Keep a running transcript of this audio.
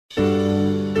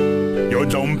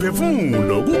Dodla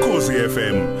umphefumulo kuKhosi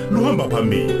FM luhamba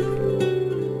phambili.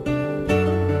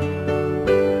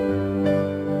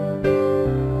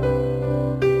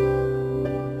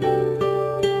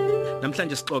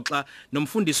 Namhlanje sixoxa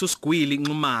nomfundisi uSgwili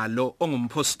Nxumalo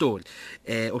ongumpostoli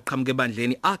oqhamuke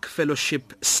ebandleni Ark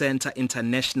Fellowship Center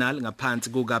International ngaphansi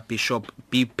kuka Bishop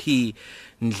BP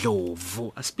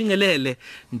Ndlovu. Asibingelele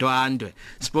Ndwandwe.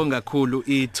 Sibonga kakhulu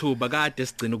ithuba kade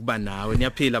sigcina ukuba nawe.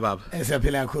 Niyaphila baba?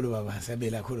 Siyaphila kakhulu baba,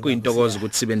 siyaphila kakhulu. Kuyintokozo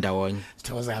ukuthi sibe ndawonye.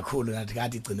 Sithokoza kakhulu nathi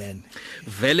kade igcinene.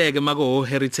 Vele ke mako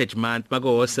Heritage Month,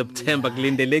 mako September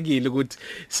kulindelekile ukuthi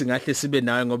singahle sibe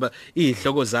nawe ngoba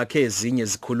izihloko zakhe ezinye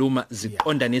zikhuluma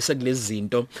ziqondanisa kulezi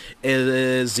zinto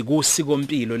zikusiko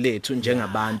impilo lethu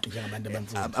njengabantu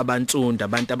abantsundu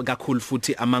abantu kakhulu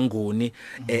futhi amanguni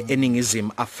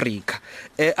eningizimu Afrika.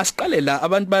 Asiqale la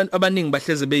abantu abaningi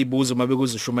bahleze beyibuza uma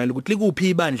bekuzishumayela ukuthi likuphi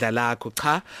ibandla lakho.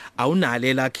 Cha,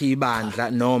 awunale lakho ibandla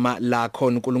noma la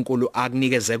khona uNkulunkulu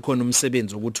akunikeze khona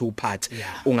umsebenzi ukuthi uphathe.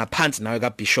 Ungaphansi nawe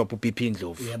kaBishop BP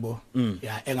Ndlovu. Yebo.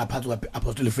 Engaphansi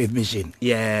kwaApostolic Faith Mission.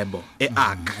 Yebo,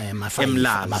 eArk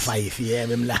eMlazi. Ama5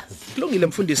 yebo eMlazi. Kulungile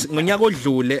mfundisi, ngonyaka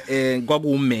odlule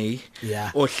kwakuMay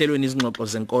ohlelweni izingxoxo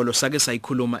zenkolo sake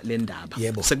sayikhuluma le ndaba.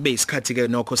 Sekube isikhathi ke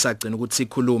nokho sagcina ukuthi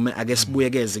sikhulume ake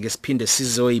sibuyekeze ke siphinde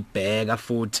sizoyibheka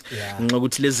futhi nxa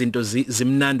ukuthi lezi zinto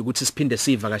zimnandi ukuthi siphinde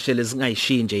sivakashele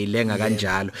zingayishinje ilenga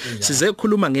kanjalo. Size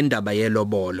kukhuluma ngendaba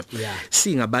yelobolo.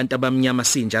 Singabantu abamnyama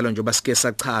sinjalo njengoba sike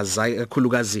sachaza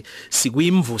kakhulukazi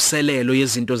sikuyimvuselelo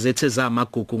yezinto zethu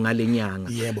ezamagugu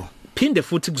ngalenyanga. Yebo. Phinde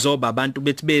futhi kuzoba abantu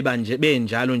bethi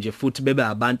benjalo nje futhi bebe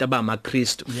abantu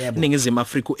abamaKristu. Ningizimu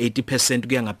Afrika 80%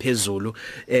 kuya ngaphezulu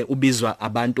ubizwa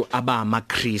abantu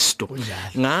abamaKristu.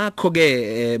 Ngakho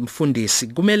ke mfundisi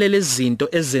kumele lezi zinto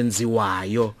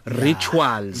ezenziwayo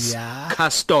rituals,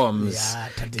 customs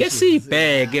ke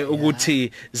sibheke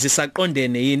ukuthi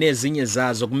zisaqondene yini ezinye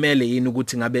zazo kumele yini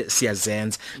ukuthi ngabe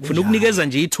siyazenza. Ufuna ukunikeza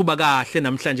nje ithuba kahle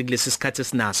namhlanje kulesi sikhathi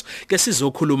esinaso ke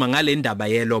sizokhuluma ngale ndaba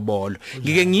yelobolo.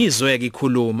 Ngike ngizwe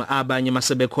ikhuluma abanye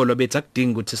masebekholwa bethi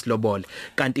akudingi ukuthi silobole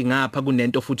kanti ngapha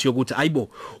kunento futhi yokuthi ayibo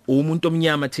umuntu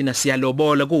omnyama thina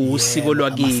siyalobola kuusiko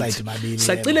lwakithi.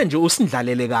 Sacile nje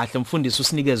usindlalele kahle mfundisi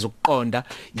usinikeze ukuqonda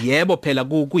yebo phela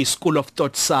kuyi school of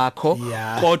thought sakho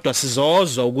kodwa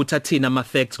sizozwa ukuthi athina ama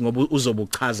facts ngoba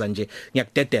uzobuchaza nje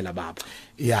ngiyakudedela baba.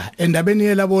 Endabeni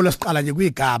yelobolo siqala nje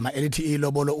kuyigama elithi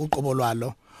ilobolo uqobo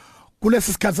lwalo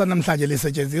kulesi sikhathi namhlanje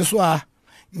lisetshenziswa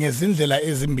ngezindlela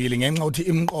ezimbili ngenxa ukuthi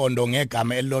imqondo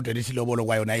ngegama elilodwa lithi lobolo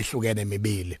kwayona ihlukene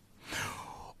emibili.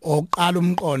 Oqala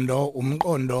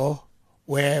umqondo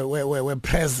we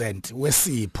present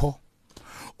wesipho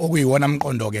okuyiwona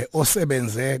umqondo ke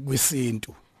osebenze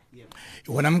kwisintu.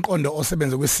 Iwona umqondo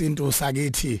osebenze kwisintu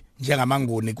sakithi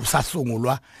njengamanguni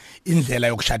kusasungulwa indlela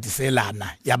yokushadiselana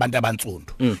yabantu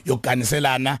abantsundu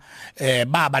yokuganiselana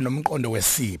baba nomqondo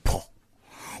wesipho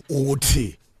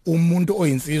ukuthi umuntu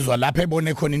oyinsizwa lapha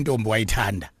ebone khona intombi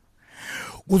wayithanda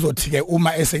kuzothi ke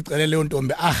uma esecelele leyo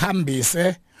ntombi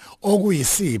ahambise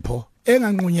okuyisipho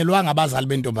enganqunyelwanga abazali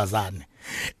bentombazane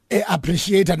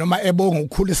appreciate noma ebonga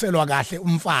ukukhuliselwa kahle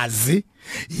umfazi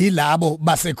yilabo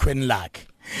basekhweni lakhe.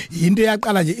 Into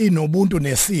yaqala nje inobuntu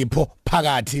nesipho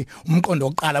phakathi umqondo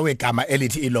oqala wegama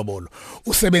elithi ilobolo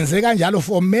usebenze kanjalo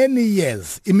for many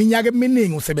years iminyaka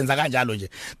eminingi usebenza kanjalo nje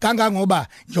kangangoba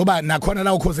njoba nakhona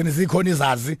la ukhosini zikhona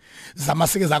izazi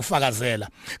zamasike zakufakazela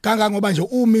kangangoba nje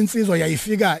uma insizwa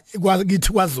yayifika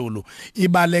kithi kwaZulu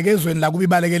ibalekezweni la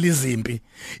kubibalekela izimpi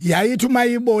yayithi uma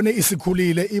ibone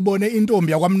isikhulile ibone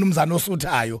intombi yakwamnumzana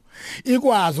osuthayo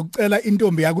ikwazi ukucela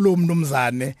intombi yakulo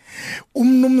mnumzane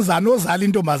umnumzane ozala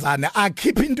intombazane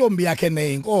akhipha intombi yakhe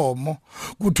neinkomo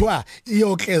kuthiwa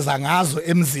iyokleza ngazo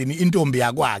emzini intombi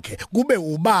yakwakhe kube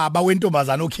ubaba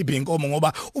wentombazana okhipha inkomo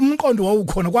ngoba umqondo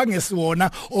wawukhona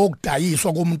kwangesiwona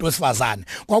okudayiswa komuntu wesifazane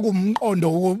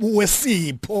kwakumqondo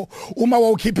wesipho uma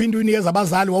wawukhipha into unikeza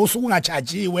abazali wawusuka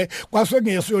ungachajiwe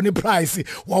kwasekungeyona iprice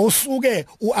wawusuke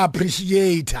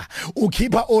uappreciate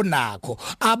ukhipha onakho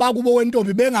abakubo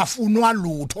wentombi bengafunwa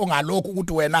lutho ngalokho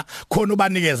ukuthi wena khona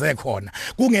ubanikeze khona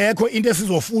kungekho into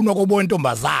esizofunwa kobo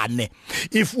ntombazane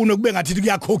ifune kube ngathi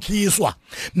kuyakhokhiswa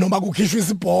noma kukhishwa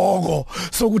isibhoko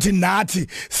sokuthi nathi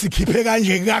sikhiphe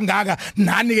kanje kangaka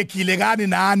nani ke gilekani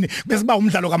nani bese ba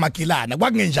umdlalo kamagilana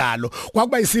kwakungenjalo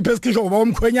kwakuba isipho esikhishwa ngoba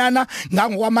umkhwenyana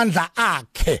ngangokwamandla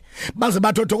akhe baze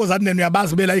bathothokozana nenu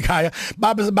yabazi bela ekhaya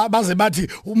baze bathi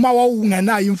uma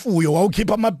wawungenayo imfuyo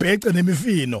wawukhipha amabhece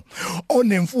nemifino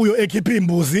onemfuyo ekhipha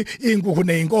imbuzi inkukhu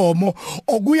neinkomo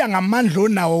okuya ngamandla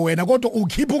onawo wena kodwa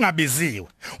ukhipha ungabiziwe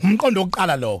umqondo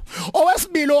oqala lo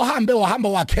owesibili uhambe wahamba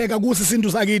wakheka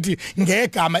kusisintu sakithi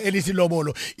ngegama elithi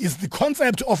lobolo is the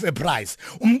concept of a price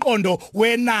umqondo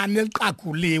wenani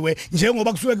eliqaguliwe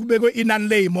njengoba kusuke kubekwe inani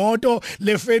leimoto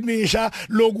le furniture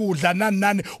lokudla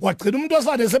nani wagcina umuntu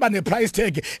osane seba ne price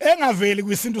tag engaveli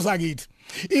kwisintu sakithi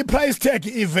I-price tag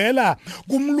ivela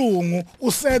kumlungu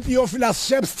uSeth Theophilus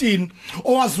Shepstein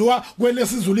owaziwa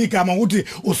kwelesizulu igama ukuthi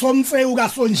usomtsewu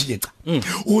kaSonjica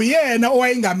uyena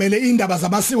owayingamele indaba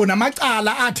zamasiko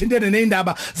namacala athintene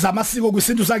neindaba zamasiko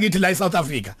kwisintu sakithi la eSouth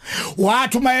Africa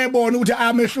wathi mayebona ukuthi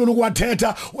amehlulu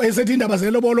kwathetha wayesethi indaba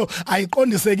zelobolo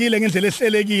ayiqondisekile ngendlela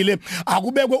ehlelekile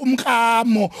akubekwe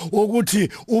umklamo wokuthi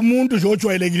umuntu nje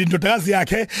ojwayelekile indodakazi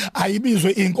yakhe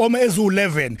ayibizwe inkomo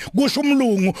ezu11 kusho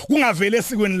umlungu kungavele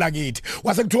esikweni lakithi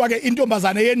wasekuthiwa ke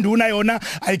intombazane yenduna yona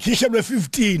ayikhishelwe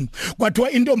 15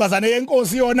 kwathiwa intombazane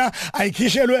yenkosi yona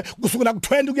ayikhishelwe kusukela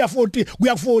ku20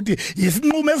 kuya 40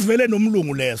 isinqumo esivele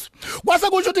nomlungu leso kwase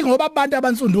kusho ukuthi ngoba abantu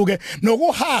abansunduke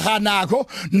nokuhaha nakho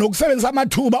nokusebenzisa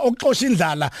amathuba okuxosha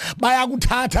indlala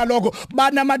bayakuthatha lokho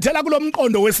banamathela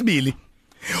kulomqondo wesibili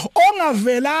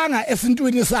ongavelanga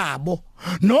esintwini sabo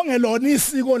nongelona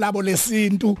isiko labo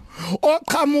lesintu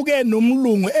oqhamuke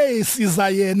nomlungu eyisiza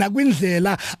yena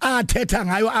kwindlela athetha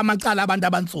ngayo amacala abantu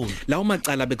abansundu lawo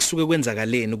macala bekusuke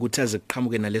kwenzakaleni ukuthi aze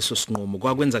kuqhamuke naleso sinqumo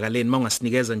kwakwenzakaleni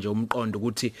mawungasinikeza nje umqondo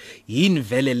ukuthi yini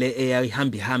vele le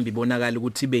eyihamba ibonakala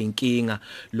ukuthi ibe inkinga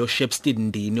lo Shepstein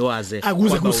Ndini waze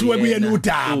akuze kusiwe kuyena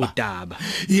udaba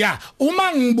yeah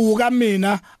uma ngibuka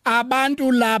mina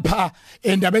abantu lapha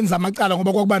endabeni zamacala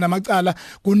ngoba kwakuba namacala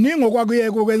kuningi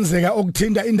okwakuye kwenzeka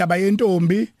ukuthinta indaba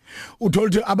yentombi uthola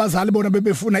ukuthi abazali bona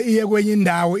bebefuna iye kwenye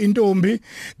indawo intombi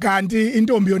kanti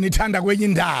intombi yona ithanda kwenye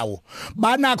indawo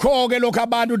banakho ke lokho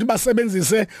abantu ukuthi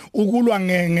basebenzise ukulwa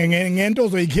ngento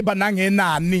ozoyikhipha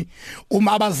nangenani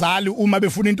uma abazali uma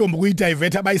befuna intombi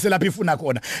kuyidivert abayise lapha ifuna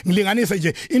khona ngilinganise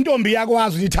nje intombi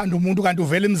yakwazi ukuthanda umuntu kanti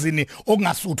uvela emzini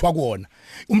okungasuthwa kuona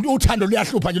umuntu uthando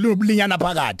luyahlupha nje lunobulinyana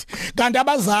phakathi kanti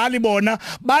abazali bona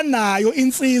banayo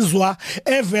insizwa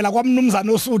evela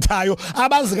kwamnumzana osuthayo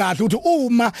abazi kahle ukuthi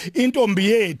uma intombi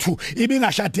yethu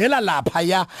ibingashadela lapha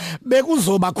ya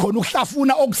bekuzoba khona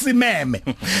ukuhlafuna okusimeme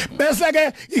bese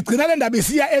ke igcina le ndaba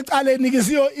isiya ecaleni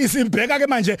kisiyo isibheka ke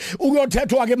manje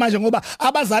ukuyothethwa ke manje ngoba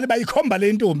abazali bayikhomba le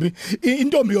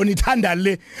intombi yona ithanda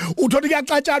le uthola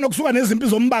kuyaxatshana okusuka nezimpi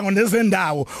zombango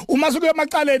nezendawo uma sukuye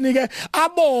emacaleni ke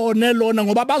abone lona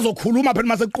ngoba bazokhuluma phela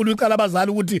mase kuqulwa icala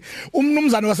abazali ukuthi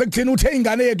umnumzane wasekuthini uthe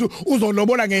ingane yethu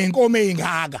uzolobola ngeenkomo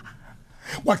ezingaka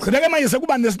kwagcina ke manje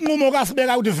sekuba nesinqumo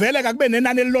kasibeka ukuthi vele kube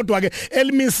nenani elilodwa ke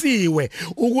elimisiwe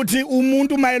ukuthi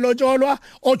umuntu mayelotsholwa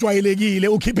ojwayelekile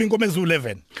ukhipha inkomo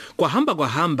ezu11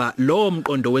 kwahamba lo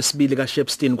mqondo wesibili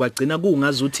kaShepstein kwagcina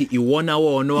kungazuthi iwona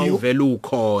wona wawuvela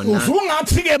ukhona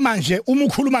usungathi ke manje uma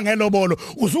ukhuluma ngelobolo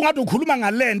usungathi ukhuluma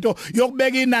ngalento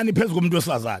yokubeka inani phezulu komuntu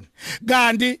wesifazane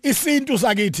kanti isintu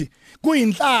sakithi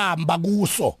kuyinhlamba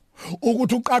kuso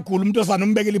ukuthi uqagula umuntu osana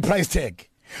umbekele iprice tag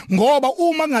ngoba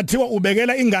uma ngathiwa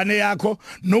ubekela ingane yakho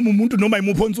noma umuntu noma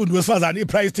imupho onsundu wesifazane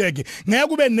iprice tag ngeke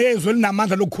kube nezwe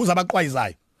linamandla lokukhuza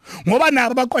abaqwayizayo ngoba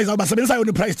nabo abaqwayizayo basebenzisa yona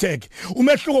iprice tag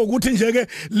umehluko ukuthi nje ke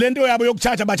lento yabo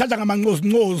yokucharge bachaja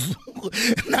ngamancozu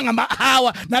nangama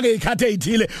hour nangezikhathi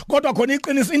ezithile kodwa khona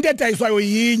iqiniso into edayiswayo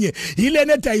yinye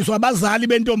yilena edayiswa abazali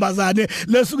bentombazane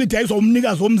lesuku idayiswa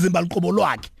umnikazi womzimba liqobo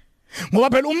lwakhe ngoba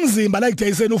phela umzimba la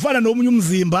idayiseni ufana nomunye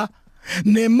umzimba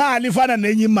nemali ifana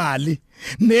nenye imali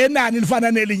nenani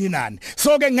lifana nelinye inani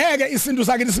so ke ngeke isintu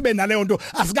sakithi sibe naleyo nto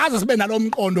asikaze sibe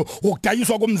nalomqondo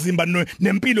wokudayiswa komzimba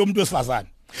nempilo yomuntu wesifazane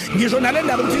ngisho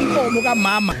nalendaba ukuthi inkomo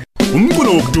kamama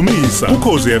umculo wokudumisa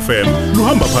uKhosi FM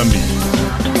luhamba phambili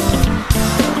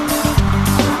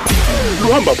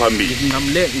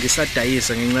ngamle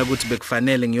ngisadayisa ngenxa ukuthi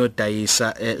bekufanele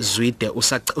ngiyodayisa Zwide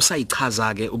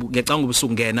usayichaza ke ngecanga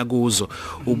ubusungena kuzo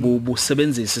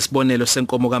ubusebenzisa isibonelo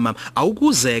senkomo kamama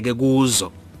awukuzeke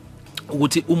kuzo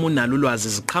ukuthi uma unalo ulwazi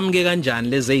ziqhamuke kanjani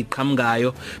lezi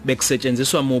eziqhamukayo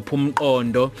bekusetshenziswa muphi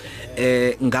umqondo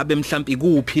ngabe mhlawumbe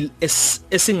ikuphi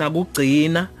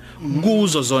esingakugcina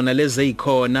kuzo zona lezi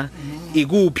ezikhona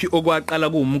ikuphi okwaqala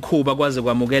kuumkhuba kwaze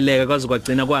kwamukeleka kwaze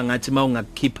kwagcina kwangathi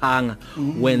mawungakukhiphanga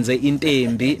wenze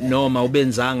intembi noma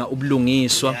ubenzanga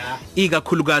ubulungiswa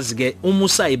ikakhulukazi ke uma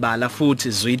usayibala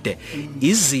futhi Zwide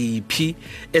iziphi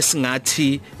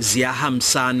esingathi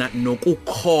ziyahambisana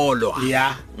nokukholwa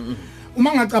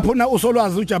uma ngacaphuna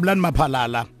usolwazi uJabulani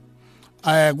Maphalala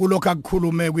kulokho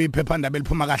akukhulume kwiphephandaba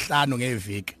eliphuma kahlanu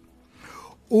ngeviki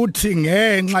uthi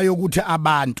ngenxa yokuthi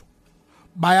abantu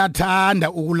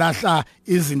bayathanda ukulahla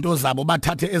izinto zabo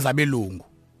bathathe ezabelungu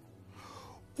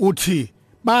uthi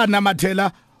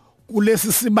banamathela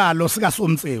kulesi sibalo sika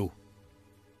Somtsewu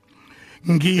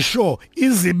ngisho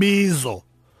izibizo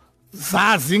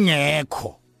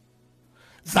zazingekho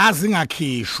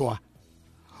zazingakhishwa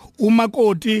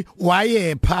umakoti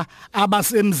wayepha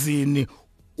abasemzini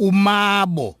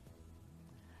umabo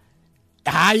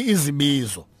hayi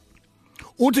izibizo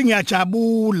uthi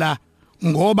ngiyajabula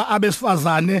ngoba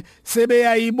abesifazane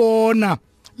sebeyayibona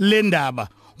le ndaba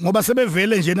ngoba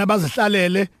sebevele nje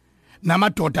nabazihlalele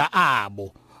namadoda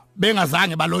abo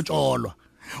bengazange balotsholwa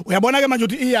uyabona ke manje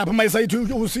ukuthi iyapha mayisayithi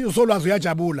usolwazi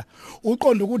uyajabula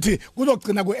uqonda ukuthi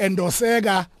kuzogcina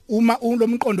kuendoseka uma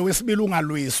lomqondo wesibili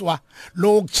ungalwiswa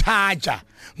lo ukucharger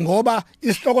ngoba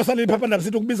isihloko saleli phephandaba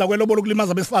sithi ukubiza kwelobolo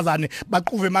kulimaza besifazane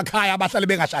baquve emakhaya abahlale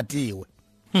bengashadiwe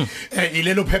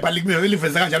ilelo phepha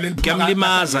liveza kanjalo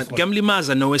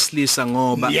kuyamlimaza nowesilisa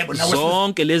ngoba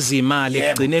zonke lezi imali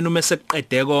egcineni uma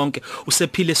seqede konke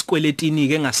usephile esikweletini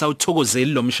ke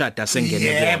engasawuthokozeli lo mshado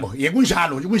asengene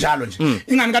kunjalo nje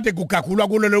ingani kade kugagulwa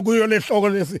kuyo lehloko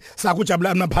lesi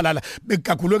sakujabula amaphalala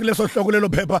begagulwe kuleso hloko lelo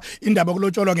phepha indaba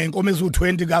kulotsholwa ngenkomo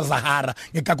ezu20 kaZahara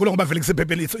ngegagulwa ngoba vele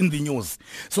kusephepheni in the news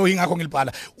so ingakho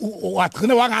ngilibhala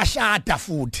wagcina wangashada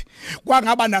futhi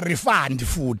kwangaba na refund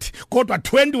futhi kodwa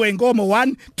 20 wenkomo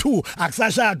 1 2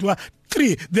 akusashadwa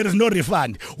 3 there is no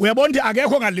refund uyabona ukuthi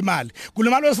akekho ngalimali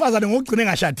kulimali wesifazane ngokugcina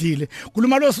engashadile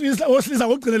kulimali osilisa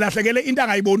ngokugcina lahlekele into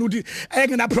angayiboni ukuthi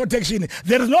ayengena protection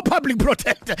there is no public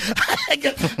protector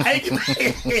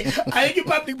ayiki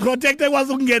public protector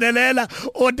kwazi ukungenelela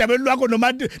odabeni lwakho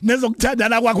noma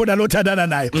nezokuthandana kwakho nalothandana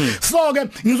nayo so ke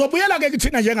ngizobuyela ke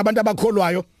kuthina njengabantu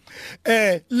abakholwayo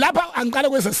lapha angiqale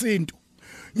kwesesintu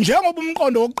njengoba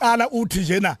umqondo wokuqala uthi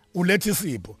njena uletha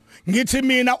isipho ngithi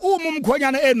mina uma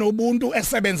umkhonyana enobuntu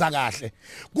esebenza kahle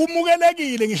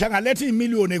kumukelekile ngisho ngaletha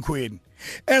imiliyoni ekhweni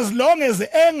as long as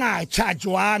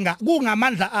engachajwanga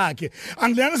kungamandla akhe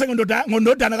angilanise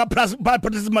ngondodana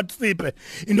kaPatrice Motsipe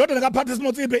indodana kaPatrice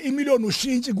Motsipe imiliyoni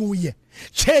ushintshi kuye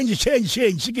change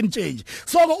chicken change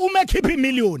so uma ekhipha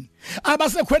imiliyoni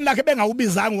abasekhweni lakhe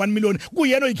bengawubizanga 1 million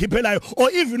kuyena oyikhiphelayo or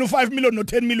even u5 million no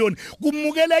 10 million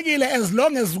kumukelekile as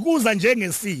long as kuza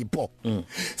njengesipho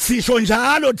sisho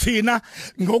njalo thina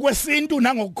ngokwesintu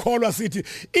nangokukholwa sithi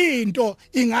into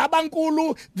ingaba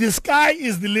nkulu the sky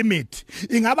is the limit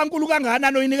ingaba nkulu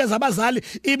kangakanani oyinikeza abazali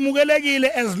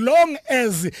imukelekile as long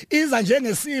as iza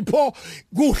njengesipho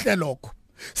kuhle lokho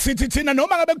sithi thina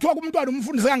noma ngabe kuthiwa kumntwana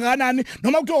umfundise kangakanani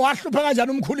noma kuthiwa wahlupha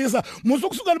kanjani umkhulisa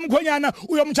musukusukela umkhonyana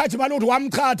uyomchaji imali uthi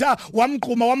wamchatha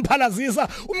wamgquma wamphalazisa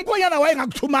umkhonyana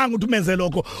wayengakuthumanga ukuthi umenze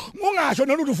lokho ungasho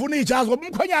noluthi ufuna ijazi ngoba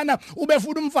umkhonyana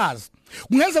ubefuna umfazi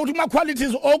kungenzeka ukuthi ama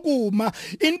qualities okuma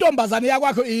intombazane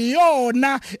yakwakho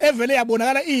iyona evele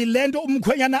yabonakala ilento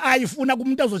umkhwenyana ayifuna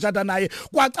kumuntu ozoshada naye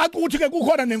kwacaca ukuthi ke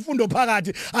kukhona nemfundo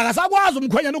phakathi akasakwazi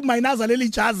umkhwenyana ukumayinaza leli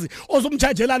jazi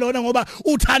ozumchajela lona ngoba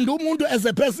uthanda umuntu as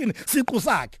a person siqu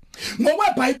sakhe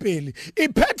ngokweBhayibheli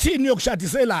ipattern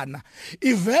yokushadiselana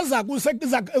iveza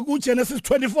kuGenesis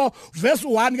 24 verse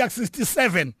 1 ka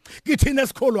 67 kithina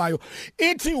esikholwayo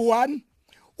ithi 1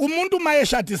 umuntu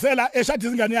mayeshadisela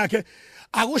eshadisa ingane yakhe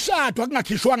akushadwa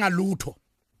kungakhishwanga lutho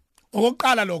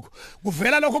okokuqala lokho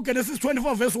kuvela lokho Genesis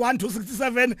 24 verse 1 to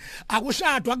 67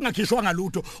 akushadwa kungakhishwanga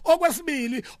lutho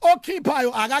okwesibili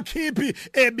okhiphayo akakhiphi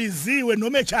ebiziwe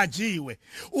noma echajiwe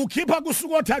ukhipha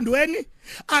kusuka othandweni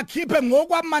akhiphe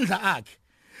ngokwamandla akhe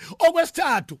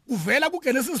okwesithathu uvela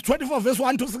kuGenesis 24 verse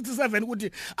 1 to 67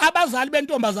 ukuthi abazali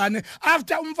bentombazane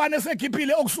after umfana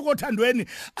esekhiphile okusuka othandweni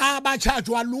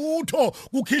abachajwa lutho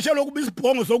kukhishwe lokuba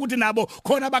isibhongo sokuthi nabo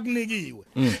khona bakunikiwe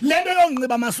lento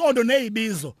yonqiba amasondo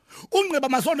nezibizo unqiba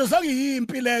amasondo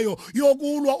sekuyimpi leyo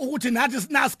yokulwa ukuthi nathi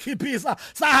sinasikhiphisa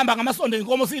sahamba ngamasondo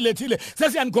inkomo silethile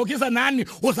sesiyanikhokhisa nani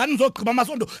uzani nizogqiba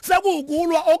amasondo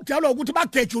sekukulwa okudalwa ukuthi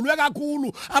bagejulwe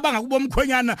kakhulu abangakubo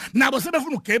umkhwenyana nabo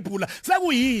sebefuna ugebhula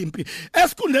sekuyimpi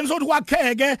esikhundleni sokuthi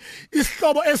kwakheke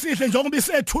isihlobo esihle njengoba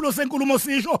isethulo senkulumo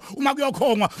sisho uma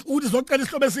kuyokhongwa ukuthi zocela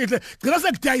isihlobo esihle gcina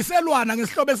sekudayiselwana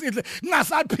ngesihlobo esihle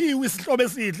kungasaphiwi isihlobo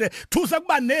esihle thuse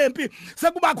kuba nempi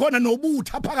sekuba khona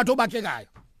nobutha phakathi obakhekayo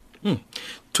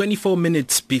 24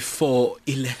 minutes before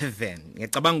 11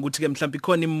 ngiyacabanga ukuthi ke mhlawumbe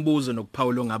ikhona imibuzo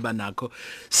nokuphawula ongaba nakho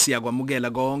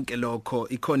siyakwamukela konke lokho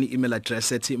ikhona i-email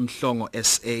address ethi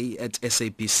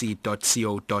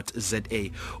mhlongo@sabc.co.za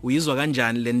uyizwa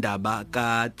kanjani le ndaba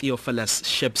ka Theophilus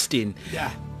Shepstein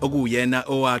okuyena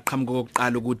owaqhamuka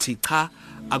kokuqala ukuthi cha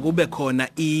akube khona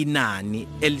inani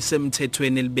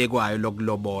elisemthethweni elibekwayo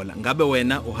lokulobola ngabe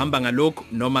wena uhamba ngalokho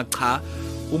noma cha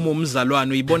uma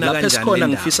umzalwane uyibona kanjani lapho esikhona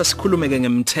ngifisa sikhulume ke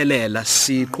ngemthelela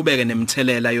siqhubeke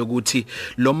nemthelela yokuthi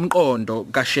lo mqondo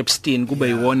kaShepstein kube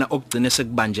yiwona okugcina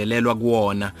sekubanjelelwa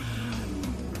kuwona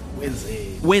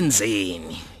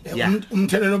wenzeni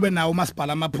umthelelo benawo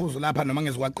umasipala amaphuzu lapha noma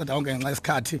ngezikwaqeda konke ngenxa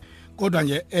yesikhathi kodwa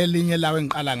nje elinye lawo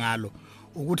engiqala ngalo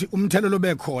ukuthi umthelelo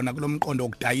bekhona kulomqondo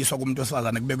okudayiswa kumuntu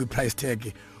osifazane kubekwe iprice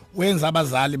tag wenza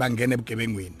abazali bangena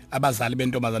ebugebengweni abazali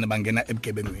bentombazane bangena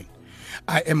ebugebengweni.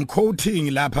 I am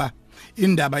quoting lapha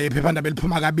indaba yephephandaba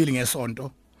eliphuma kabili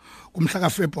ngesonto kumhla ka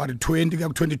February 20 ka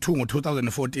 22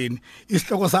 ngo2014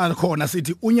 isihloko sakhona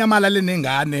sithi unyamalale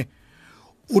nengane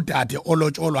udade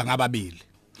olotsholwa ngababili.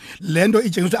 Lento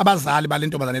itshengisa abazali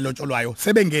balentombazane elotsholwayo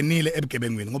sebengenile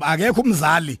ebugebengweni ngoba akekho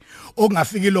umzali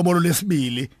ongafika ilobolo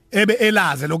lesibili ebe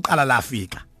elaze lokuqala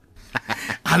lafika.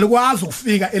 Alikwazi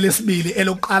ukufika elesibili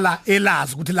elokuqala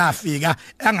elazi ukuthi lafika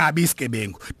angabi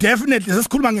isigebengu. Definitely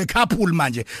sesikhuluma ngecouple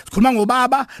manje. Sikhuluma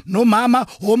ngobaba nomama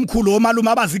omkhulu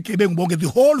omalume abazigebengu bonke the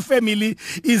whole family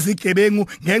izigebengu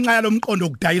ngenxa yalomqondo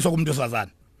okudayiswa kumuntu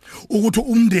osifazane. Ukuthi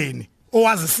umndeni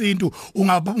owazi isintu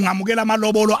ungamukela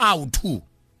amalobolo awu2.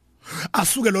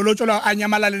 Asuke lolotshola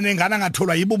anyamalale nengane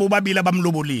angatholwa yibo babili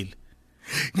abamlobolile.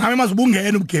 Ngabe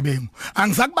mazibungena ubugebengu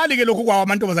angisakubalike lokho kwawo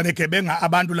amantombazane egebenga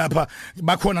abantu lapha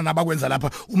bakhona nabakwenza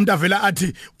lapha umuntu avela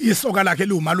athi isoka lakhe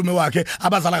liumalume wakhe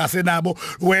abazala kasenabo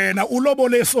wena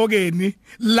ulobole esokeni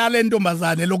lale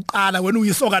ntombazane lokuqala wena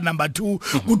uyisoka number 2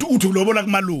 ukuthi uthi ulobola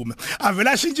kumalume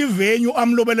avela ashintsha ivenue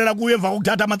amlobelela kuye emva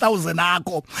kokuthatha ama1000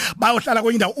 akho bayohlala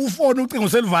kwenye indawo ufone ucingo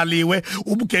selivaliwe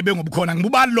ubugebengu bukhona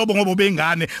ngibubali lobo ngoba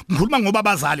bengane ngikhuluma ngoba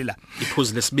abazali la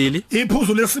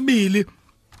iphuzu lesibili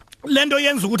lento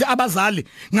yenza ukuthi abazali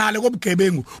ngale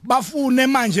kobugebengu bafune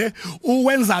manje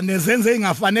uwenza nezenze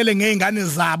ingafanele ngeingane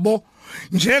zabo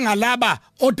njengalaba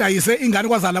odayise ingane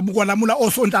kwazala bukwalamula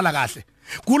osontala kahle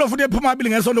kulo futhi ephuma abili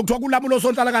ngesonto kuthiwa kulamula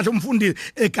osontala kahle umfundi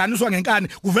eganiswa ngenkani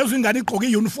kuvezwa ingane igqoka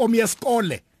iuniform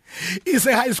yesikole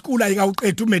ise high school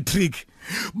ayikawuqeda umatric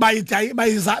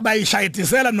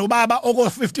bayishayidisela nobaba oko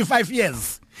 55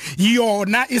 years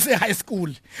yona ise high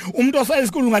school umuntu osa high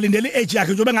school ungalindela iage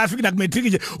yakhe njengoba ngafika na kumatric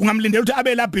nje ungamlindela ukuthi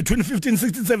abe la between 15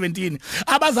 16 17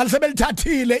 abazali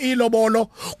sebelithathile ilobolo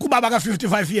kubaba ka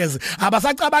 55 years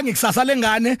abasacabangi kusasa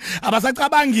lengane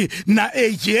abasacabangi na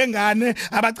age yengane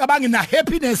abacabangi na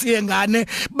happiness yengane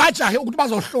bajahe ukuthi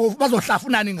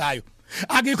bazohlafunani ngayo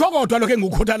akikho kodwa lokho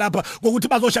engikukhutha lapha ukuthi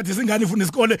bazoshadisa ingane ifuna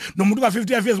isikole nomuntu ka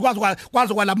 55 years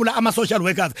kwazi kwalamula ama social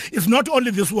workers. It's not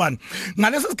only this one.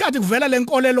 Ngalesi sikhathi kuvela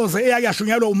lenkolelo ze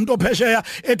eyayashunyelwa umuntu ophesheya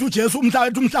ethi uJesu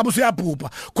umhlaba usiyabhubha.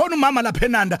 Khona umama lapha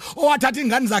eNanda owathatha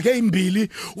ingane zakhe ezimbili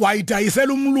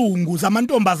wayidayisela umlungu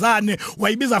zamantombazane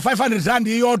wayibiza 500 rand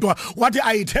iyodwa wathi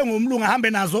ayithenga umlungu ahambe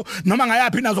nazo noma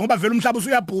ngayapi nazo ngoba vele umhlaba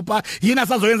usiyabhubha yini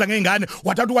asazoyenza ngezingane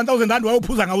wathatha 1000 rand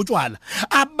wayophuza ngawutshwala.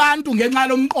 Abantu ngenxa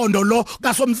lomqondo lo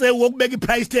kasomsewu wokubeka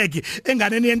iprice tag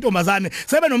enganeni yentombazane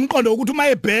sebenomqondo ukuthi uma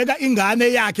ebheka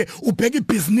ingane yakhe ubheka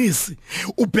ibusiness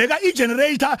ubheka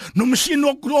igenerator nomshini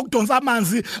wokudonsa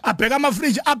amanzi abheka ama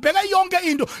fridge abheka yonke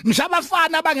into ngisho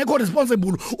abafana abangekho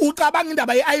responsible ucabanga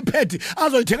indaba yeIPad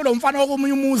azoyithekela umfana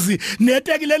wokomunye umuzi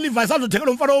neteki le device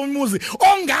azothekela umfana wokomunye umuzi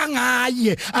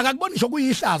ongangaye akakubonisho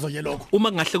kuyihlazo nje lokho.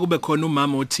 Uma ngahle kube khona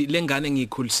umama uthi lengane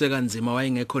ngiyikhulise kanzima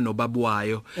wayengekho nobaba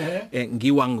wayo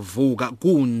ngiwa ngivuka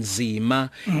kunzima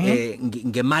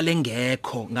ngemali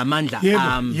engekho ngamandla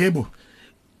ami yebo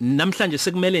namhlanje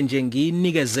sekumele nje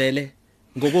nginikezele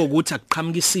ngokuthi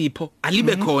akuqhamuka isipho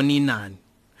alibe khona inani.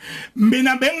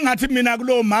 Mina bengingathi mina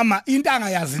kulo mama into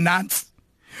angayazi nansi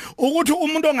ukuthi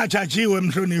umuntu ongajajiwe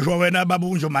emhlonishwa wena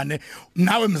babunjo mane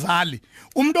nawe mzali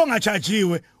umuntu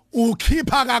ongajajiwe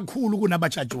ukhipha kakhulu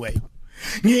kunabajajiweyo.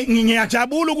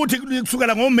 Ngiyajabula ukuthi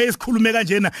kusukela ngoMay sikhulume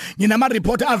kanjena nginama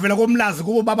report avela komlazi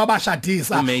kubo baba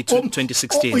bashadisa May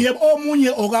 2016 yebo omunye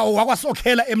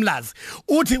okwasokhela emlazi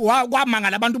uthi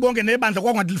kwamangala abantu bonke nebandla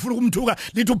kwangathi lifuna ukumthuka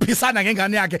lithi uphisana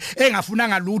ngengane yakhe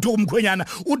engafunanga lutho kumkhwenyana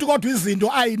uthi kodwa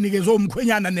izinto ayinikezwe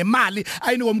umkhwenyana nemali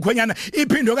ayinike umkhwenyana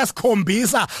iphindwe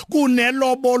kasikhombisa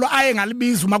kunelobolo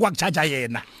ayengalibiza uma kwakuchaja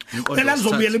yena phela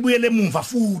lizobuye libuyele emuva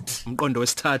futhi umqondo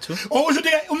wesithathu okusho ukuthi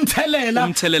umthelela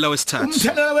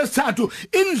wesithathu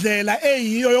indlela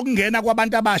eyiyo yokungena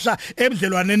kwabantu abasha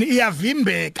ebudlelwaneni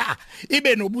iyavimbeka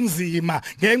ibe nobunzima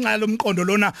ngenxa lomqondo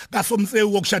lona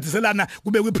kasomsewu wokushadiselana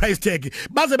kube kwiprice tag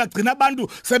baze bagcina abantu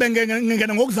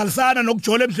sebengena ngokuzalisana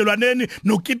nokujola ebudlelwaneni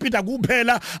nokukipita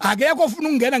kuphela akekho ufuna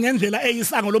ukungena ngendlela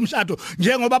eyisango lomshado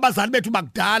njengoba abazali bethu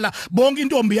bakudala bonke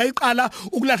intombi yayiqala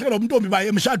ukulahlekelwa umntombi baye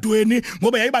emshadweni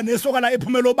ngoba yayiba nesoka la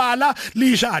ephumela obala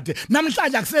lishade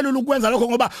namhlanje akuselula ukwenza lokho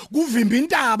ngoba kuvimba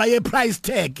intaba yeprice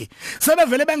tag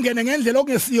sebevele bengene ngendlela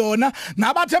okungesiyona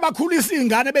nabathe bakhulisa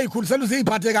ingane beyikhulisela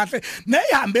uziphathe kahle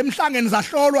neyihambe emhlangeni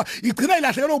zahlolwa igcina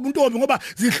ilahlekelwa ubuntombi ngoba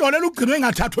zihlolela ugcinwe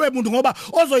engathathwe umuntu ngoba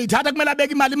ozoyithatha kumele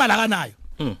abeke imali akanayo.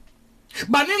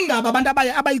 baningaba abantu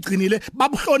abayigcinile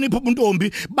babuhlonipha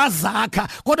ubuntombi bazakha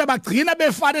kodwa bagcina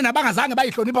befane nabangazange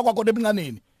bayihlonipha kwakhona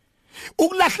ebuncaneni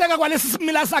ukulahleka kwalesi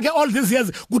simila sakhe all these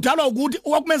years kudalwa ukuthi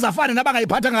okumenza afane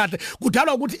nabangayiphatha kahle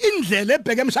kudalwa ukuthi indlela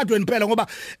ebheke emshadweni phela ngoba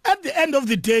at the end of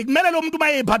the day kumele lo muntu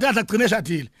mayephatha kahle agcine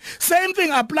eshadile same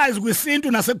thing applies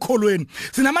kwisintu nasekukholweni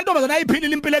sinamantombazana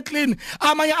ayiphilile impilo eclean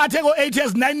amanye athe ko 8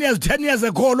 years 9 years 10 years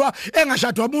ekholwa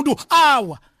engashadwa umuntu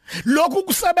awa lokhu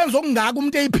kusebenza okungaka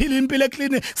umuntu eyiphila impilo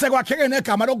eclean sekwakheke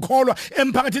negama lokukholwa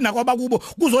emphakathini nakwaba kubo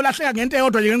kuzolahleka ngento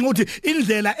eyodwa nje ngenxa ukuthi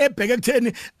indlela ebheke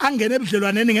ekutheni angene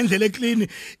ebudlelwaneni ngendlela eclean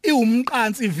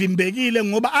iwumqansi ivimbekile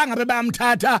ngoba angabe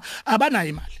bayamthatha abanayo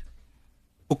imali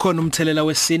ukhona umthelela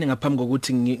wesine ngaphambi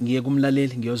kokuthi ngiye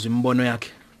kumlaleli ngiyozwa imbono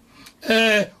yakhe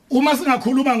uma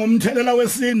singakhuluma ngomthelela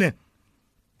wesine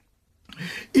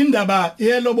indaba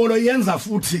yelobolo yenza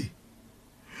futhi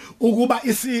ukuba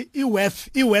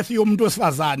iworth yomuntu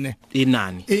osifazane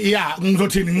inani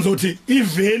ngizothi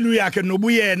ivalue yakhe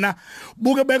nobuyena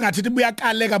buke bengathi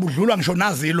buyakaleka budlulwa ngisho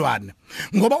nazilwane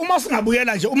ngoba uma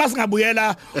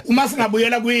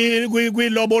singabuyela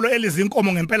kwilobolo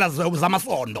elizinkomo ngempela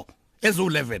zamasondo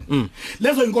ezu11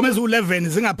 lezo inkomo ezu11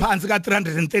 zingaphansi ka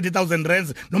 330,000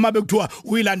 rands noma bekuthiwa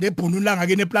uyilanda ebhununi langa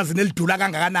kini eplazini elidula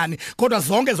kangakanani kodwa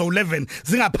zonke zo11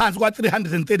 zingaphansi kwa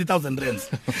 330,000 rands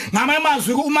ngamanye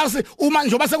amazwi uma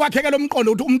njoba sekwakheke lo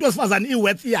mqondo ukuthi umuntu wesifazane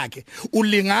iworth yakhe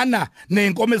ulingana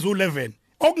nenkomo ezu11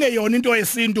 okungeyona into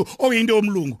yesintu okuyinto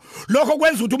yomlungu lokho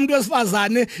kwenza ukuthi umuntu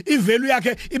wesifazane ivalue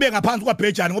yakhe ibe ngaphansi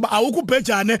kwaBhejane ngoba awukho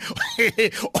uBhejane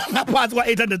ongaphansi kwa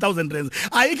 800,000 rands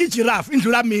ayikho ijiraffe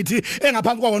indlula mithi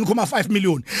engaphansi kwa 1.5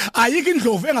 million ayikho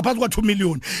indlovu engaphansi kwa 2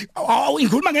 million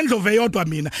ngikhuluma ngendlovu eyodwa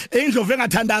mina indlovu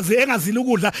engathandazi engazili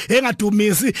ukudla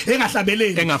engadumisi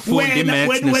engahlabeleli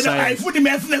wena ayifundi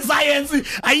maths nescience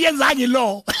ayiyenzanga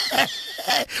lo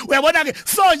uyabona ke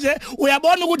so nje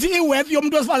uyabona ukuthi iworth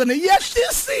yomuntu wesifazane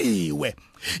yehlisiwe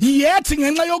yethi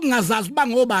ngenxa yokungazazi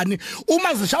bangobani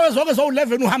uma zishawe zonke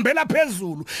zo11 uhambela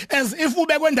phezulu as if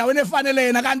ube kwendaweni efanele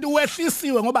yena kanti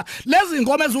wehlisiwe ngoba lezi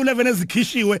ingoma ezu11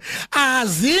 ezikhishiwe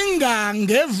azinga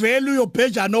ngevalue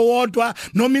yoBhejane owodwa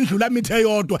noma indlula mithe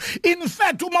eyodwa in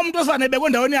fact uma umuntu osane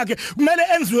bekwendaweni yakhe kumele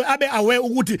enziwe abe aware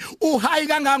ukuthi uhigh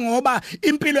kangangoba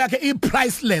impilo yakhe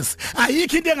ipriceless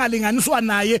ayikho into engalinganiswa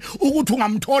naye ukuthi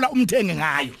ungamthola umthenge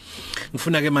ngayo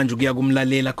ngifuna ke manje ukuya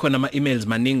kumlalela khona ama emails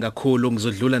maningi kakhulu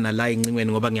ngizodlula nala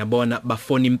incingweni ngoba ngiyabona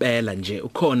bafona impela nje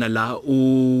ukhona la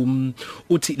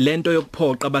uthi lento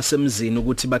yokuphoqa abasemzini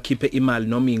ukuthi bakhiphe imali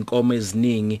noma inkomo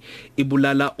eziningi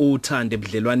ibulala uthande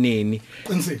ebudlelwaneni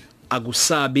qinisile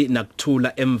akusabi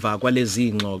nakuthula emva kwalezi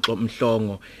ingxoxo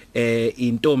mhlongo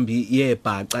intombi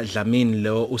yebhaca Dlamini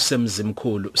lo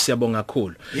usemzimkhulu siyabonga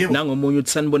kakhulu nangomunye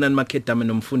uthi sanibonani Makhedama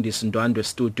nomfundisi Ndwandwe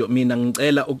studio mina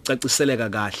ngicela ukucaciseleka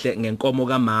kahle ngenkomo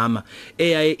kaMama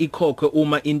eyaye ikhokhwe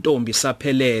uma intombi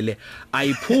saphelele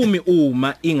ayiphumi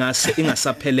uma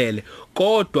ingasaphelele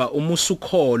kodwa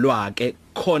umusukholwa ke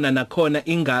khona nakhona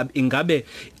ingabe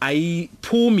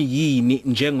ayiphumi yini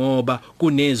njengoba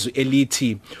kunezwi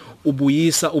elithi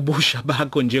ubuyisa ubusha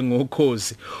bakho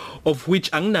njengokhozi of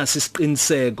which anginaso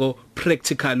isiqiniseko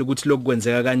practical ukuthi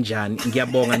lokwenzeka kanjani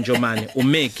ngiyabonga Njomane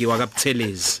uMegi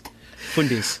wakabuthelezi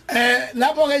fundisi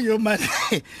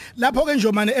lapho ke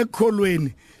Njomane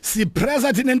ekukholweni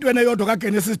sipresa thina entweni eyodwa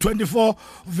kaGenesis 24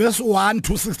 verse 1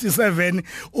 to 67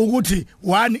 ukuthi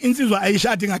 1 insizwa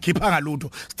ayishadi ngakhipha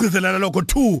ngalutho sichizelela lokho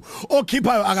 2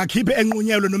 okhiphayo akakhiphe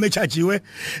enqunyelwe noma echajiwe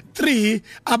 3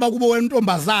 abakubo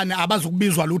wentombazane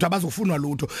abazukubizwa lutho abazofunwa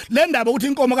lutho le ndaba ukuthi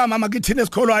inkomo kaMama kithina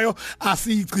esikholwayo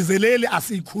asiyigcizeleli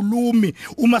asikhulumi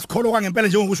uma sikholwa kwangempela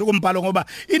njengokusho kombhalo ngoba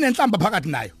inenhlamba phakathi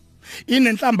nayo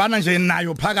inenhlambana nje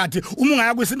nayo phakathi uma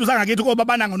ungaya kwisinto sangakithi koba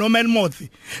bananga no Melmoth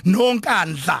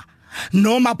nonkandla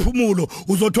noma phumulo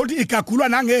uzothola igagulwa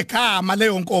nangegama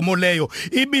leyo nkomo leyo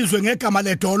ibizwe ngegama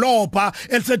ledolobha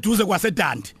eliseduze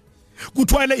kwaseDandi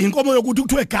kuthwele inkomo yokuthi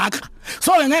kuthiwe gaga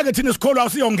so ngeke thina sikholwa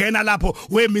usiyongena lapho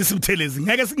wemisi Buthelezi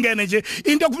ngeke singene nje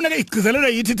into okufuneka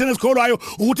igcizelelwe yithi thina sikholwayo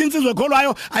ukuthi insizwe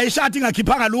ekholwayo ayishadi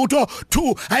ingakhiphanga lutho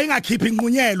 2 ayingakhiphi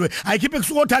inqunyelwe ayikhiphe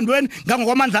kusuka othandweni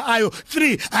ngangokwamandla ayo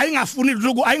 3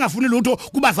 ayingafuni lutho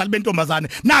kubazali bentombazane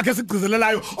nakhe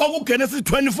sigcizelelayo okuGenesis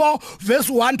 24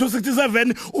 verse 1 to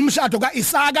 67 umshado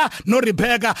kaIsaka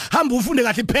noRebecca hamba ufunde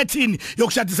kahle ipattern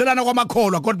yokushadiselana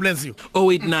kwamakholwa God bless you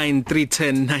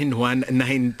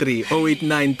 0893109193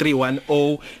 0893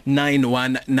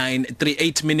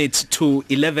 0891109193 minutes to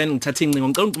 11 ngithatha incingo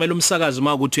ngicela ungcimela umsakazo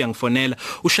uma ukuthi uyangifonela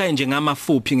ushaye nje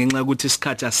ngamafuphi ngenxa ukuthi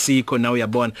isikhathi asikho na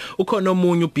uyabona ukhona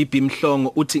omunye uBibi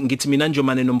Mhlongo uthi ngithi mina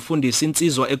njomane nomfundisi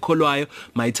insizwa ekholwayo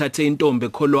mayithathe intombi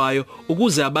ekholwayo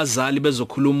ukuze abazali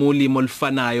bezokhuluma ulimo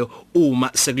olufanayo uma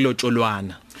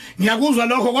sekulotsholwana. Ngiyakuzwa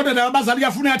lokho kodwa nabazali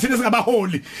kuyafuneka thina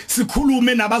singabaholi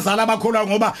sikhulume nabazali abakholwa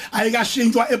ngoba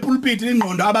ayikashintshwa epulpit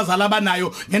ingqondo abazali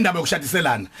abanayo ngendaba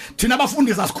yokushadiselana. Thina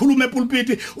abafundisi asikhulume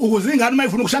epulpit ukuze ingane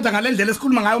mayifuna ukushada ngalendlela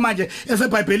esikhuluma ngayo manje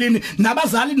eseBhayibhelini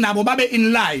nabazali nabo babe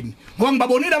in line. Ngoba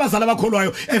ngibabonile abazali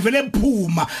abakholwayo evele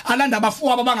ephuma alanda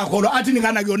abafowabo abangakholwa athi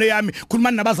ningana kuyona yami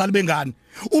khulumani nabazali bengane.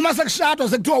 Uma sekushadwa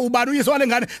sekuthiwa ubani uyise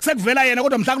walengane sekuvela yena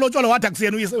kodwa mhla kulotsholo wathi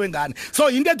akusiyena uyise wengane. So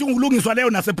into ethi ukulungiswa leyo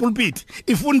nasepulpit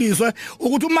ifundiswe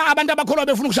ukuthi uma abantu abakholwa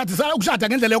befuna ukushada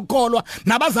ngendlela yokukholwa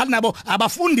nabazali nabo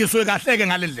abafundiswe kahleke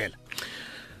ngalendlela.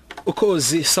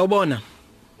 Ukhozi sawubona.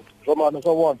 Somana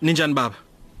sawubona. Ninjani baba?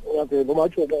 Uyabona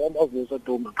umathoko amavisa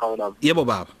Duma qhawe lapha. Yebo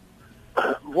baba.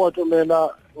 Mfowethu mina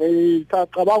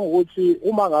ngicabanga ukuthi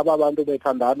uma ngabe abantu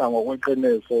bethandana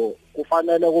ngokweqiniso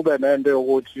kufanele kube nento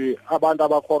yokuthi abantu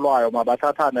abakholwayo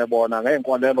mabathathane bona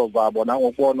ngeenkolelo zabo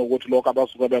nangokubona ukuthi lokho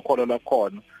abasuke bekholelwa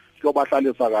khona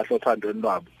kuyobahlalisa kahle othandweni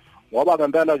lwabo. Ngoba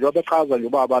ngempela njengoba echaza nje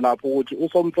ubaba lapho ukuthi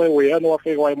usomfewu uyena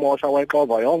wafika wayimosha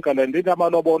wayixova yonke le nto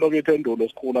amalobolo kithi endulo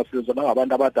sikhula sizwe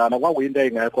nangabantu abadala kwakuyinto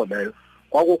engekho leyo.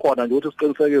 Kwakukhona nje ukuthi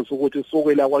siqinisekise ukuthi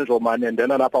sukile kwanjomani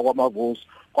endela lapha kwamavuso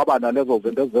kwaba nalezo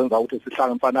zinto ezenza ukuthi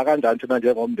sihlanganisana kanjani thina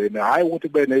njengomndeni hayi ukuthi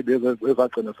kube nezibizo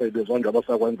ezagcina seyibizwa njengoba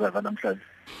sekwenzeka namhlanje.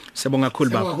 Sibonga kakhulu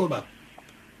baba. Sibonga kakhulu baba.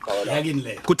 Yakini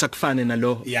le. Kuthi akufane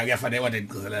nalo. Yeah kuyafanele wade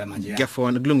ngigcizelela manje.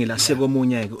 Ngiyafona kulungile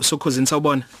asikomunye ke. Usokhozini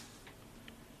sawubona.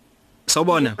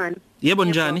 Sawubona. Yebo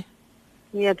njani?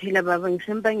 Ngiyaphila baba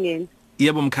ngisempangeni.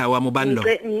 Yebo mkhaya wami ubani lo?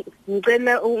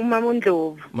 Ngicela umama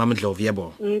uNdlovu. Mama Ndlovu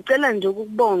yebo. Ngicela nje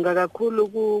ukubonga kakhulu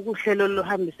kuhlelo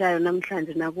lohambisayo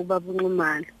namhlanje nakubaba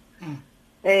uNxumalo.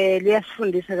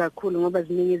 Liyasifundisa kakhulu ngoba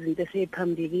ziningi izinto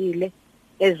esiphambikile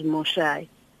ezimoshayo.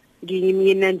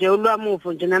 Ngiyimina nje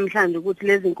olwamuvo nje namhlanje ukuthi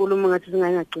lezi nkulumo ngathi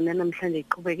zingangagcina namhlanje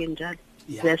iqhubeke njalo.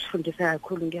 Siyasifundisa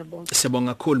kakhulu ngiyabonga.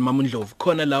 Sibonga kakhulu mama Ndlovu.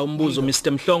 Khona la umbuzo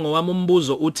Mr Mhlongo wami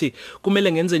umbuzo uthi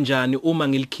kumele ngenze njani uma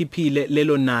ngilikhiphile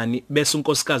lelo nani bese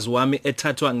unkosikazi wami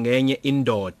ethathwa ngenye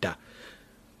indoda.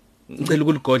 Ngicela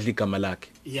ukuligodla igama lakhe.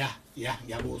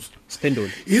 Ngiyabuzwa.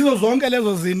 Siphendule. Izo zonke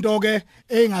lezo zinto ke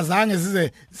engazange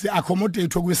zize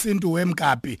accommodate kwisintu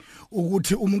wemkapi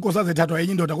ukuthi umunkosi ethathwa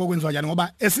enye indoda kokwenziwa njani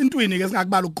ngoba esintwini ke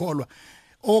singakubala ukukholwa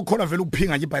okholwa vele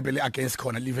ukuphinga nje iBhayibheli against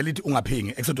khona live lithi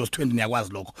ungaphingi Exodus 20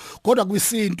 niyakwazi lokho kodwa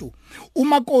kwisintu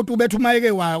umakoti ubethu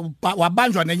mayeke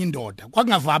wabanjwa nenye indoda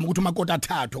kwakungavami ukuthi umakoti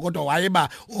athathwe kodwa wayeba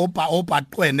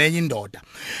obhaqwe nenye indoda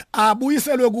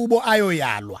abuyiselwe kubo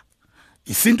ayoyalwa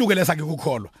isintu ke lesake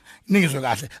kukholwa ningizwe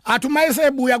kahle athi uma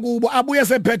esebuya kubo abuye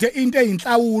sephethe into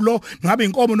eyinhlawulo ngabe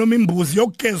inkomo noma imbuzi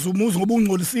yokugeza umuzi ngoba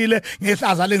ungcolisile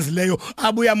ngehlaza lenzileyo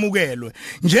abuya amukelwe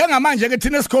njengamanje ke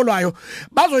thina esikholwayo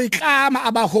bazoyiklama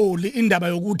abaholi indaba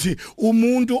yokuthi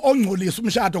umuntu ongcolisa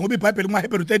umshado ngoba iBhayibheli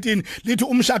kumaHebrew 13 lithi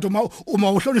umshado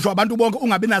uma uhlonishwa abantu bonke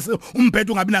ungabi naso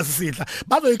umphetho ungabi naso isidla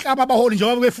bazoyiklama abaholi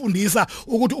njengoba befundisa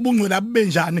ukuthi ubungcwele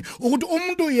benjani ukuthi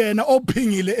umuntu yena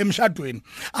ophingile emshadweni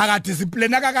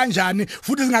akadiscipline kanjani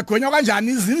futhi singagwenya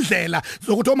kanjani izindlela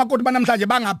zokuthi omakoti banamhlanje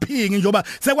bangaphingi njoba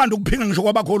sekwanda ukuphinga ngisho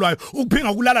kwabakholwayo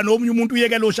ukuphinga ukulala nomunye umuntu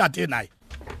uyekela oshade naye.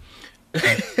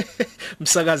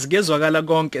 Msakazi kezwakala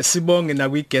konke sibonge na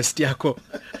kwi-guest yakho.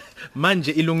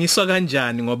 Manje ilungiswa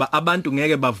kanjani ngoba abantu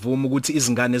ngeke bavuma ukuthi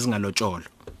izingane ezingalotsholwa.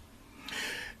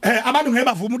 Abantu ngeke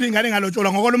bavuma ukuthi ingane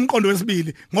ngalotsholwa ngokho lomqondo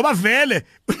wesibili ngoba vele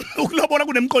ukulobola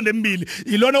kunemqondo emibili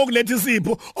ilona okuletha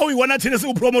isipho oyiwona thina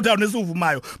siupromoter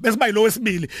nesivumayo bese bayilo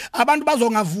wesibili abantu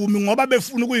bazongavumi ngoba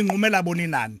befuna ukuyinqumela bona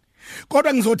inani.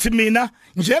 Kodwa ngizothi mina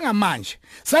njengamanje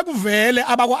sekuvele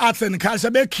abakwa arts and culture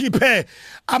bekhiphe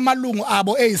amalungu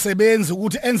abo ezisebenzi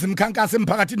ukuthi enze imikhankaso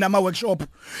emphakathini nama workshop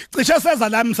cishe seza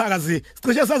la umsakazi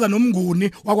cishe seza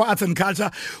nomnguni wakwa arts and culture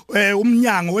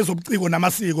umnyango wezobuciko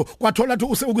namasiko kwathola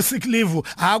ukuthi uku-sick leave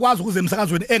akwazi ukuze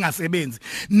emsakazweni engasebenzi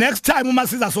next time uma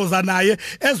siza soza naye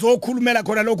ezokhulumela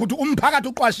khona lokho ukuthi umphakathi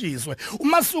uqwashiswe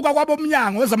uma suka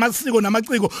kwabomnyango wezamasiko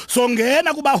namaciko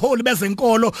songena kubaholi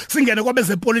bezenkolo singene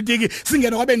kwabezepolitiki kwezepolitiki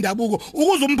singena kwabendabuko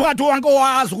ukuze umphakathi wonke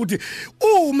wazi ukuthi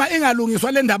uma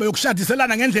ingalungiswa le ndaba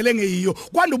yokushadiselana ngendlela engeyiyo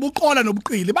kwanda ubuqola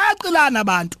nobuqili bayaqilana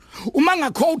abantu uma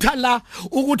ngaquota la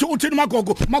ukuthi uthini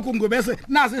magogo magungwe bese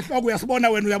nazi isihloko uyasibona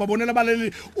wena uyababonela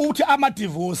abaleli uthi ama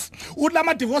divorce uthi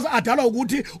lama divorce adalwa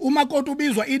ukuthi umakoti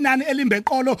ubizwa inani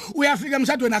elimbeqolo uyafika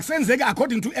emshadweni akusenzeki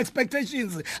according to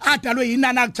expectations adalwe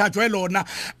inani akujajwe lona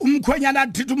umkhwenyana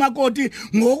athi umakoti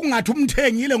ngokungathi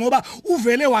umthengile ngoba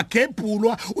uvele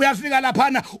wagebhulwa uyafika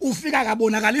laphana ufika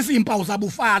kabonakalisa impawu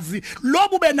zabufazi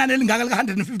lobu benani elingaka lika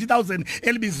 150,000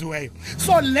 elibiziweyo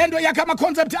so lento yakhe ama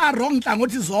concept are wrong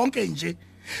hlangothi zonke nje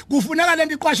kufuneka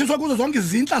lento iqwashiswe kuzo zonke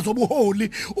izinhla zobuholi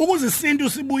ukuze isintu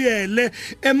sibuyele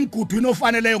emgudwini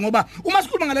ofaneleyo ngoba uma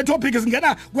sikhuluma ngale topic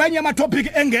singena kwenye ama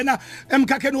topic engena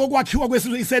emkhakheni wokwakhiwa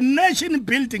kwesizwe is a nation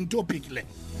building topic le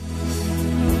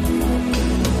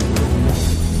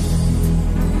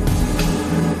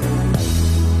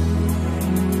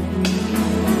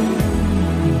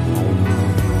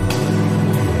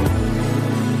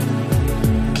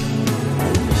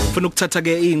ufuna ukuthatha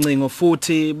ke incingo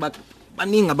futhi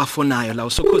baningi abafonayo la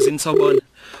usokhozini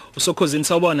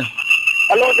sawubona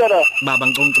Hello dada baba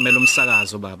ngicongcimela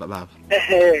umsakazo baba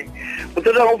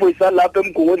uthatha ngovoice lapha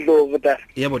emgungundlovu dada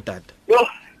yebo dada yo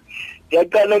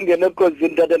ngiyaqala ngene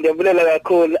ekhosini dada ndiyabulela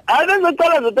kakhulu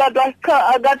abezocala zodada cha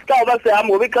akathi cha basehamba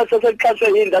ngoba ikhasa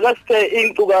selikhashwe yini akasithe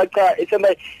incukacha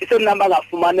isenamba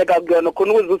ngafumaneka kuyona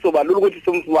khona ukuze usobalula ukuthi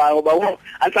somfumana ngoba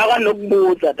ansaka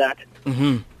nokubuza dada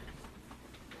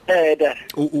dada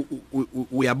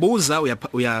uyabuza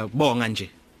uyabonga nje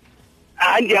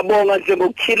ngiyabonga nje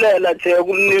ngokukhilela nje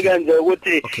ukumnika nje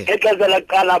ukuthi exesha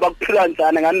laqala abakuphila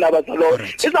njani nganindaba zalo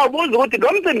izawubuza ukuthi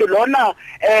lo mcimbi lona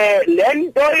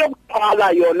lento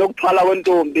yokuthwala yona ukuthwala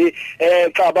kwentombi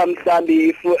xa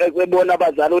bamhlambi ebona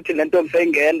abazali ukuthi le ntombi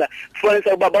seyingenda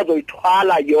kufanele ukuba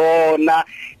bazoyithwala yona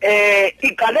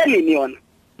iqale nini yona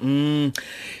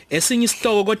esinye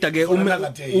isihloko kodwa ke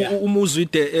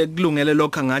umuzwide kulungele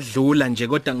lokho angadlula nje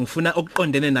kodwa ngifuna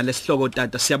okuqondene nalesihloko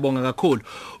tata siyabonga kakhulu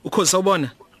ukhosi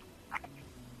sawubona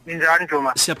Ninjani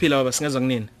Joma siyaphila baba singezwa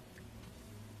kunini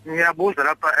Ngiyabuza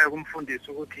lapha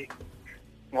kumfundisi ukuthi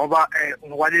ngoba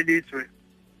ngokwalelizwe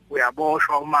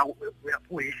uyaboshwa uma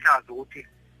uyihlazo ukuthi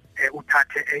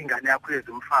uthathe ingane yakho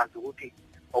yezumfazi ukuthi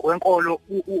okwenkolo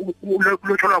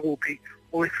ulotholwa kuphi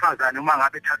owesifazane uma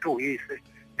ngabe ethatha uyise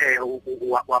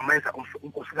wamenza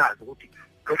unkosikazi ukuthi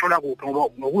lothola kuphi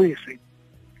ngoba ngokuyiswi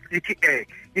lithi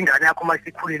ingane yakho uma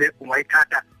isikhulile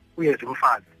ungayithatha uyeze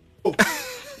umfazi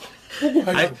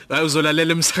hayi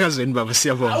uzolalela emsakazweni baba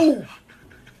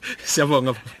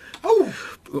siyabonga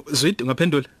zwidi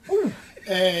ngaphendula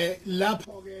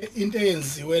lapho ke into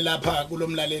eyenziwe lapha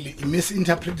kulomlaleli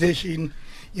misinterpretation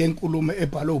yenkulumo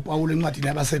ebhalwe uPaul encwadini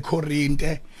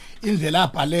yabaseKorinte indlela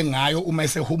abhale ngayo uma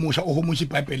esehumusha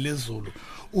iBhayibheli lezulu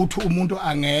uthi umuntu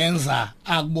angenza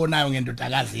akubonayo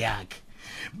ngendodakazi yakhe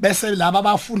bese laba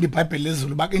abafundi iBhayibheli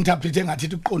lezulu bakinterprete ngathi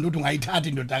iqonda ukuthi ungayithatha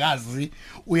indodakazi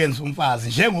uyenza umfazi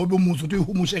njengoba umuzi uthi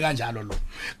uhumushe kanjalo lo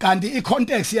kanti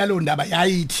icontext yalo ndaba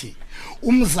yayithi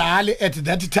umzali at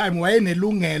that time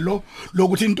wayenelungelo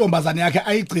lokuthi intombazane yakhe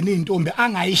ayigcine intombi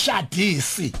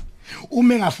angayishadisi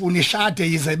uma engafuni ishade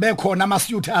yize bekhona ama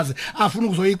suitors afuna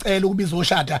ukuzoyicela ukubiza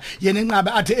oshada yena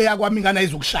enqabe athi eyakwami ngana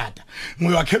izokushada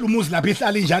ngoyakhela umuzi lapha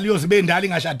ihlala injalo yozibe endala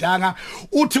ingashadanga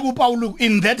uthi kuPaul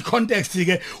in that context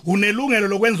ke unelungelo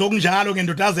lokwenza okunjalo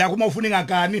ngendodazi yakho uma ufuna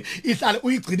ingagani ihlale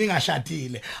uyigcina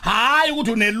ingashadile hayi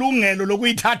ukuthi unelungelo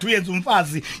lokuyithatha uyenza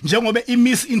umfazi njengoba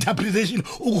misinterpretation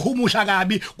ukuhumusha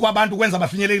kabi kwabantu kwenza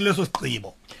bafinyelele leso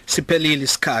sigqibo siphelile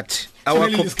isikhathi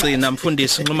awakho kugcina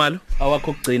mfundisi Nxumalo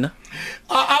awakho kugcina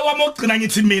awamogcina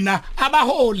ngithi mina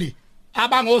abaholi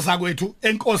abangoza kwethu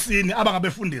enkosini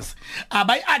abangabefundisi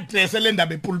abayi-address le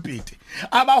ndaba epulpit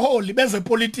abaholi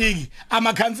bezepolitiki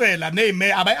amakhansela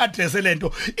neemayor abayi-address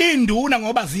lento induna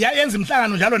ngoba ziyayenza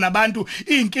imhlangano njalo nabantu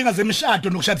inkinga zemishado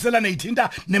nokushadiselana ezithinta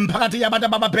nemphakathi yabantu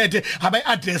ababaphethe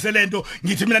abayi-address lento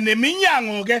ngithi mina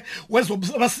neminyango ke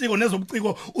wezomasiko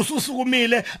nezobuciko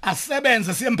ususukumile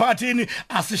asebenze siye emphakathini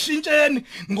asishintsheni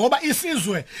ngoba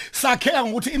isizwe sakheka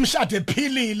ngokuthi imishado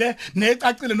ephilile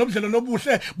necacile nobudlelo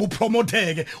nobuhle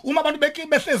bupromoteke uma abantu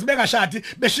behlezi bengashadi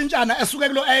beshintshana esuke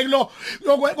kulo ayekulo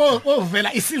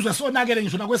vela isizwe sonakele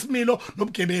ngisho nakwesimilo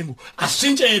nobugebengu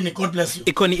asishintsheni god bless you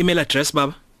ikhona email address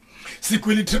baba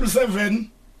Sgwili 777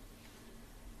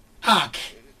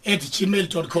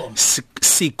 ark@gmail.com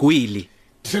Sgwili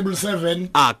 777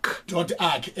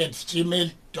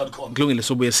 ark.ark@gmail.com Kulungile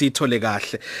sobuye sithole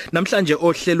kahle namhlanje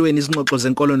ohlelweni izingxoxo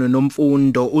zenkolo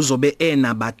nomfundo uzobe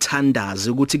enabathandazi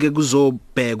ukuthi ke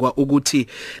kuzobhekwa ukuthi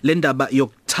le ndaba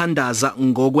ukuthandaza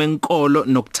ngokwenkolo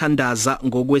nokuthandaza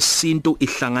ngokwesintu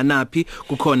ihlanganaphi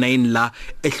kukhona yini la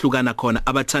ehlukana khona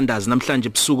abathandazi namhlanje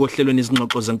ebusuku ohlelweni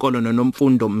izingxoxo zenkolo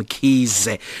noNomfundo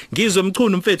Mkhize ngizwe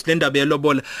mchunu mfethu le ndaba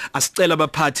yelobola asicela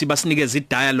abaphathi basinikeze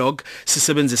i-dialogue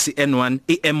sisebenzisa i-N1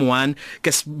 i-M1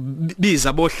 ke sibiza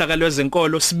abohlaka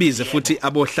lwezenkolo sibize futhi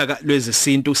abohlaka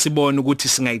lwezesintu sibone ukuthi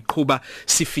singayiqhubha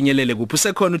sifinyelele kuphi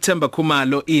usekhona uThemba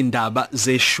Khumalo indaba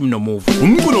zeshumi nomuva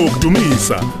umculo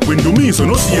wokudumisa Kwindumiso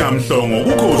noSiyamhlongo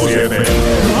kuKhosi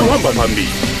FM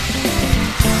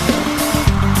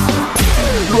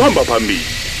luhamba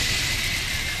phambili